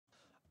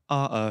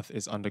Our Earth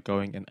is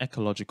undergoing an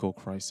ecological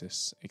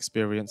crisis,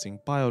 experiencing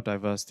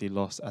biodiversity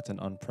loss at an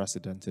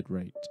unprecedented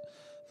rate.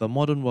 The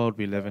modern world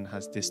we live in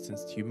has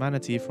distanced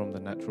humanity from the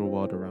natural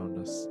world around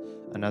us,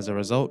 and as a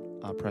result,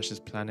 our precious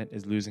planet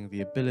is losing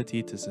the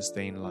ability to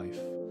sustain life.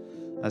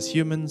 As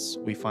humans,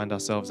 we find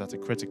ourselves at a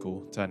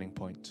critical turning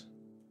point.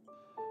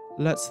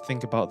 Let's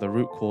think about the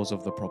root cause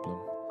of the problem.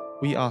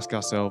 We ask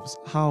ourselves,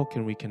 how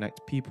can we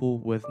connect people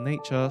with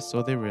nature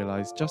so they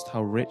realize just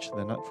how rich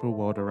the natural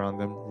world around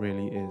them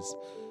really is,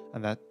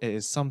 and that it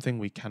is something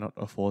we cannot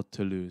afford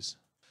to lose.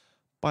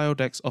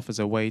 BioDex offers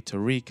a way to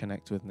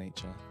reconnect with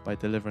nature. By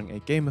delivering a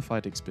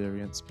gamified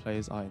experience,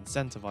 players are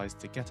incentivized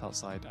to get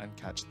outside and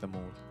catch them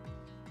all.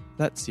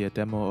 Let's see a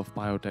demo of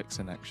BioDex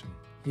in action.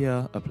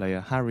 Here, a player,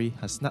 Harry,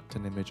 has snapped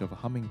an image of a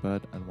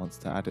hummingbird and wants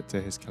to add it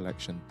to his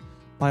collection.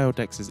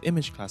 BioDex's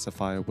image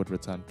classifier would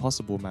return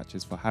possible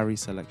matches for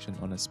Harry's selection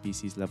on a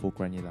species-level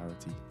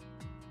granularity.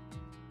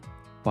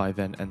 By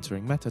then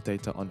entering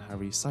metadata on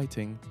Harry's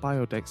sighting,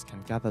 BioDex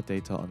can gather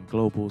data on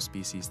global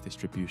species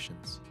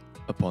distributions.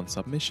 Upon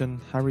submission,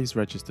 Harry's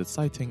registered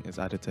sighting is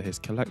added to his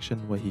collection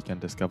where he can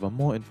discover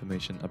more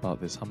information about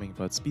this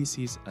hummingbird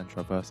species and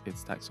traverse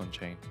its taxon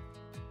chain.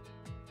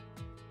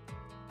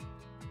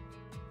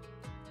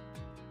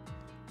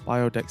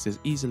 BioDex's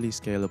easily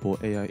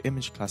scalable AI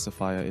image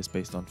classifier is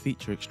based on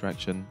feature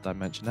extraction,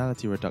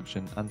 dimensionality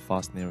reduction, and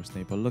fast nearest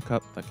neighbor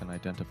lookup that can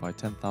identify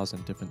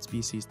 10,000 different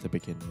species to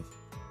begin with.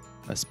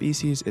 A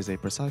species is a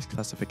precise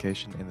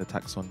classification in the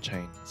taxon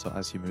chain, so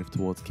as you move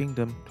towards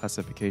kingdom,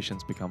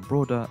 classifications become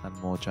broader and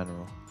more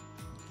general.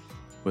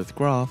 With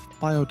Graph,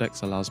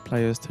 BioDex allows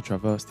players to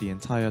traverse the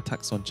entire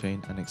taxon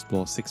chain and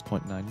explore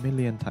 6.9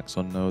 million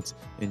taxon nodes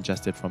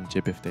ingested from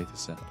GBIF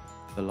dataset,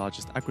 the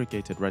largest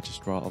aggregated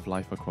registrar of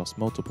life across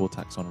multiple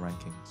taxon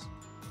rankings.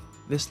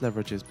 This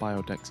leverages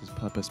BioDex's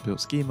purpose-built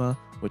schema,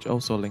 which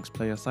also links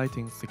player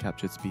sightings to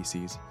captured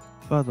species.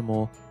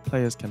 Furthermore,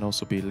 players can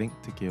also be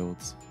linked to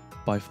guilds.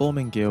 By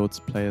forming guilds,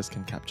 players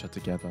can capture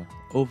together.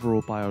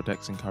 Overall,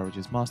 BioDex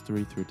encourages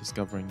mastery through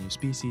discovering new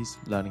species,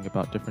 learning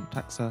about different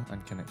taxa,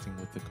 and connecting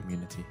with the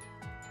community.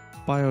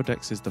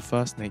 BioDex is the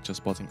first nature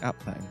spotting app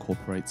that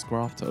incorporates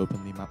Graph to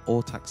openly map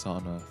all taxa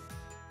on Earth.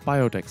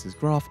 BioDex's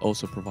Graph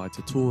also provides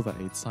a tool that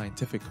aids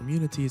scientific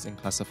communities in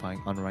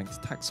classifying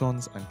unranked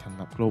taxons and can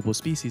map global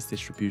species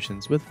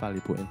distributions with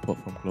valuable input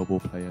from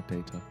global player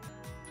data.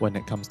 When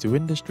it comes to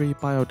industry,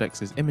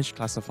 BioDex's image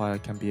classifier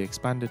can be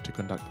expanded to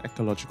conduct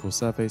ecological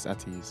surveys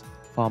at ease.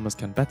 Farmers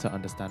can better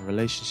understand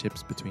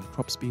relationships between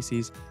crop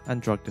species,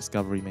 and drug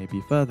discovery may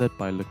be furthered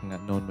by looking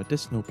at known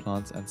medicinal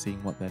plants and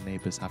seeing what their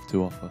neighbors have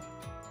to offer.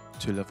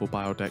 To level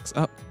BioDex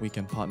up, we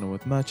can partner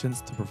with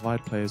merchants to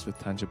provide players with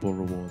tangible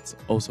rewards,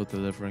 also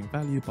delivering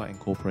value by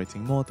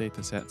incorporating more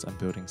datasets and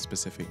building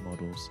specific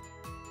models.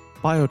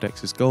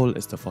 BioDex's goal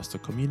is to foster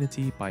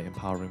community by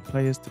empowering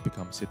players to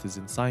become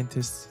citizen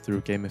scientists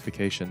through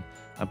gamification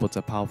and put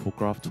a powerful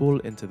graph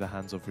tool into the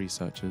hands of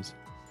researchers.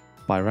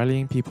 By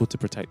rallying people to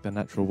protect the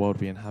natural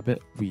world we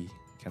inhabit, we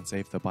can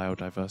save the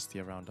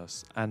biodiversity around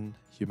us and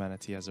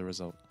humanity as a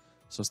result.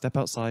 So step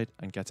outside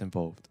and get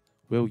involved.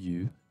 Will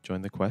you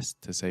join the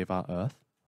quest to save our Earth?